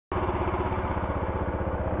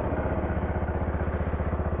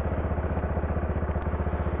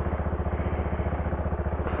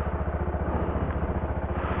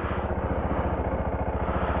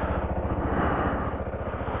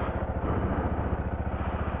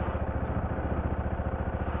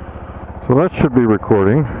So that should be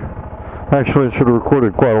recording. Actually, it should have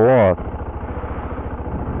recorded quite a lot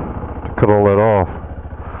to cut all that off.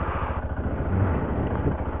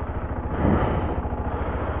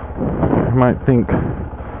 You might think,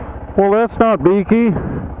 well, that's not beaky.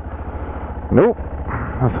 Nope,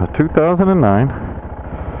 that's a 2009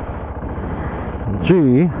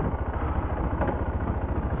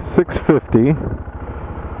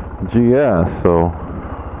 G650GS, so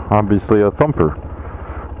obviously a thumper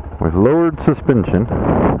with lowered suspension.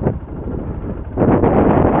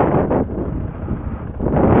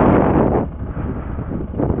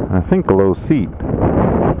 I think a low seat.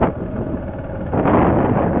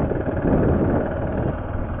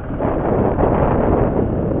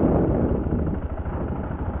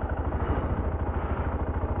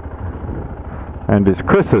 And it's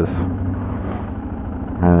Chris's,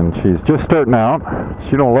 and she's just starting out.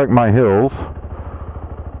 She don't like my hills,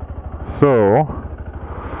 so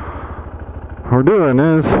what we're doing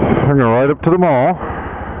is we're gonna ride up to the mall.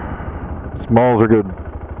 This mall's a good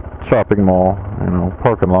shopping mall, you know,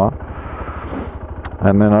 parking lot,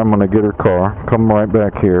 and then I'm gonna get her car, come right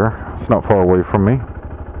back here. It's not far away from me,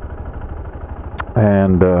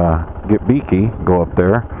 and get Beaky, go up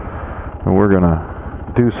there, and we're gonna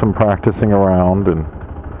do some practicing around. And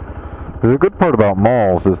the good part about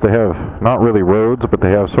malls is they have not really roads, but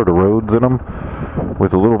they have sort of roads in them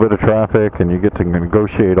with a little bit of traffic, and you get to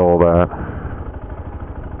negotiate all that.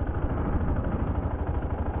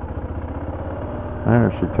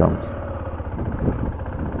 There she comes.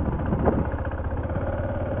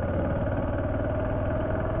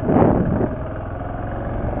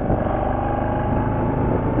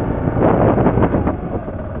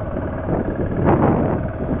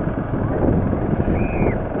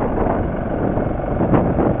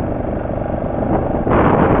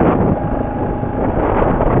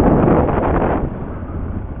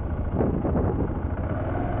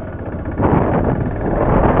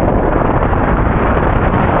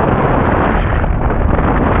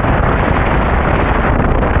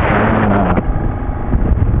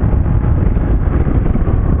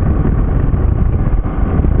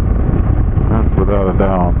 Without a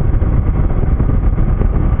doubt.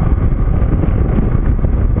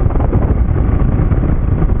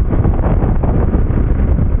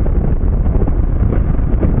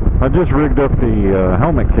 I just rigged up the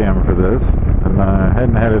helmet cam for this, and I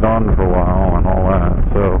hadn't had it on for a while and all that,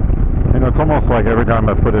 so you know, it's almost like every time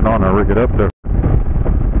I put it on I rig it up different.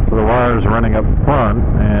 So the wire's running up front,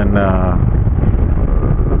 and the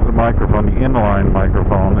microphone, the inline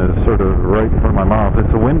microphone, is sort of right in front of my mouth.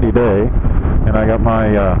 It's a windy day, and I got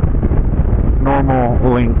my normal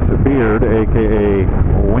length beard, aka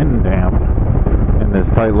wind damp, in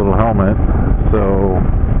this tight little helmet. So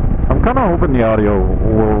I'm kind of hoping the audio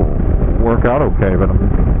will work out okay, but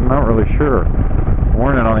I'm not really sure. I'm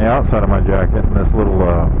wearing it on the outside of my jacket, and this little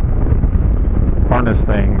harness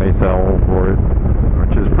thing they sell for it,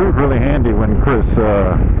 which has proved really handy when Chris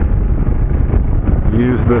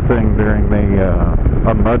used the thing during the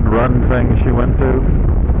a mud run thing she went to,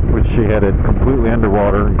 which she had it completely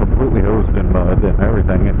underwater and completely hosed in mud and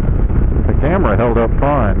everything. And the camera held up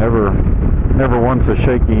fine, never once a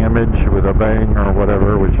shaky image with a bang or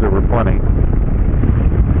whatever, which there were plenty.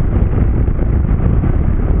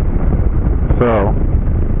 So,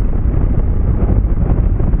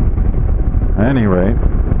 at any rate,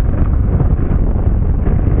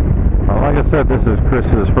 well, like I said, this is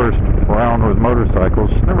Chris's first round with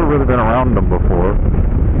motorcycles. She's never really been around them before,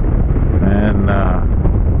 and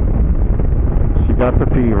she got the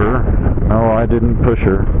fever. No, I didn't push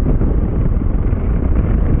her.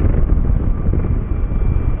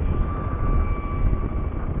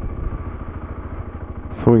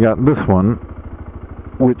 So we got this one,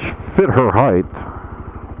 which fit her height,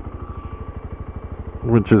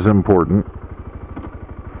 which is important.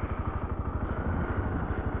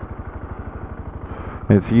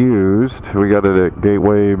 It's used. We got it at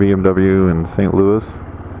Gateway BMW in St. Louis.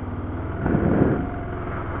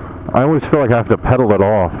 I always feel like I have to pedal it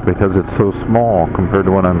off because it's so small compared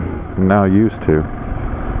to what I'm now used to.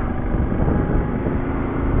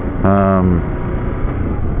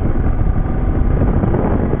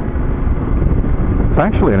 It's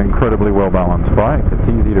actually an incredibly well-balanced bike. It's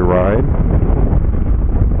easy to ride.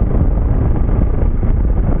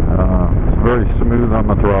 It's very smooth on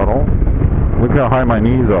the throttle. Look how high my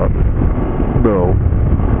knees are, though.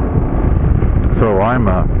 So I'm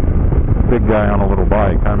a big guy on a little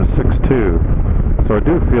bike. I'm 6'2", so I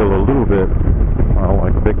do feel a little bit, well,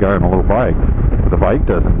 like a big guy on a little bike. But the bike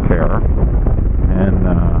doesn't care, and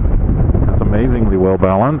it's amazingly well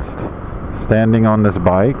balanced. Standing on this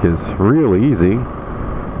bike is real easy.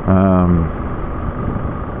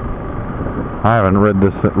 I haven't rode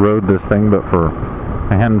this thing but for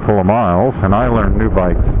a handful of miles, and I learn new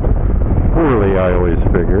bikes poorly, I always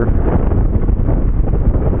figure.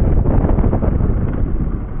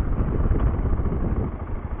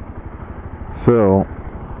 So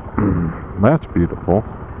that's beautiful.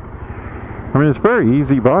 I mean, it's a very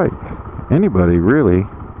easy bike. Anybody really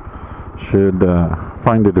should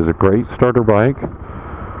find it as a great starter bike.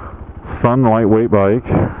 Fun, lightweight bike.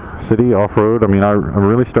 City, off-road. I mean, I'm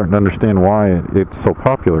really starting to understand why it's so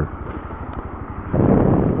popular.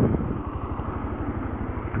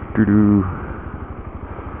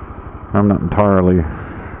 I'm not entirely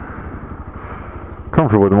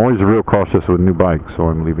comfortable with them. I'm always real cautious with new bikes, so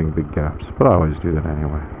I'm leaving big gaps. But I always do that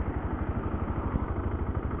anyway.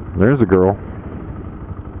 There's a girl.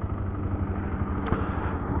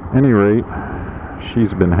 Any rate,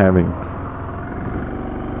 she's been having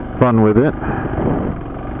fun with it.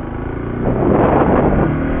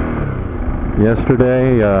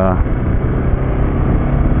 Yesterday,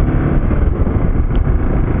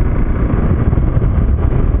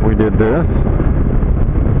 we did this,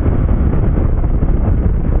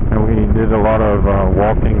 and we did a lot of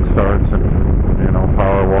walking starts and, you know,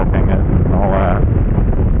 power walking it and all that.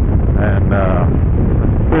 And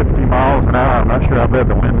it's 50 miles an hour. I'm not sure how bad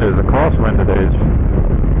the wind is. The crosswind today is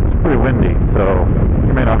pretty windy, so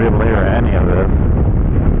you may not be able to hear any of this.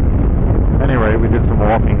 Anyway, we did some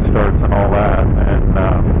walking starts and all that, and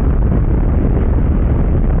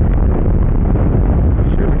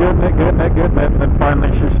she was getting it, and then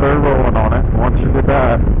finally she started rolling on it. Once she did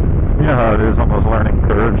that, you know how it is on those learning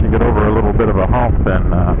curves. You get over a little bit of a hump,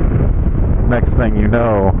 and next thing you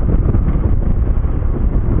know,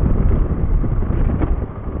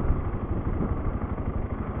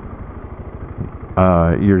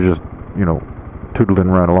 you're just, you know,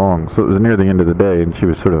 tootling right along. So it was near the end of the day, and she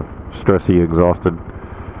was sort of stressy, exhausted,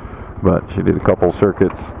 but she did a couple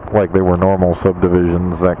circuits like they were normal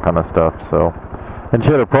subdivisions, that kind of stuff. So, and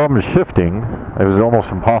she had a problem shifting. It was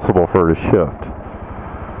almost impossible for her to shift.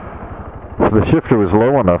 So the shifter was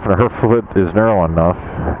low enough, and her foot is narrow enough,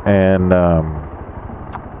 and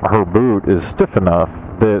her boot is stiff enough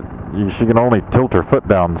that she can only tilt her foot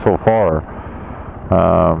down so far.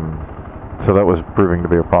 So that was proving to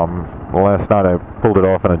be a problem. Last night I pulled it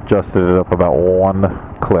off and adjusted it up about one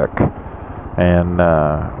click, and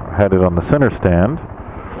had it on the center stand,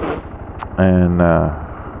 and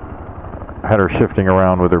had her shifting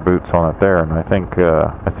around with her boots on it there, and I think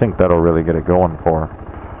that'll really get it going for her.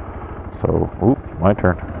 So, oops, my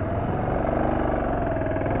turn.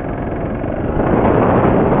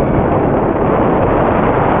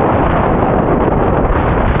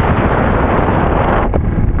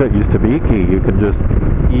 That used to be key. You can just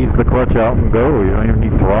ease the clutch out and go. You don't even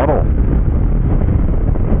need throttle.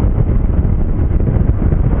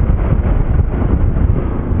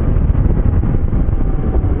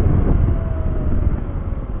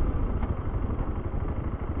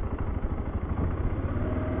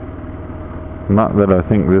 Not that I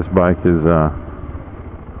think this bike is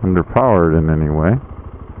underpowered in any way.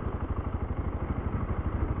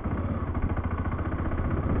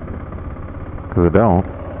 Because I don't.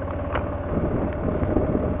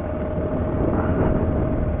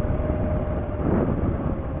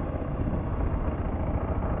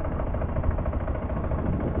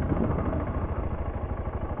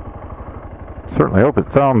 Certainly hope it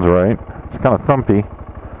sounds right. It's kind of thumpy.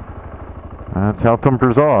 That's how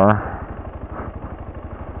thumpers are.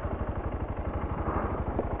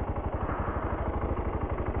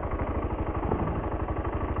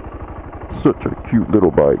 Such a cute little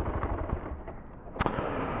bike.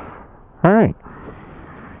 Alright.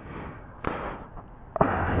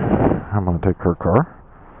 I'm going to take her car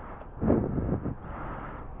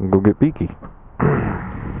and go get Beaky.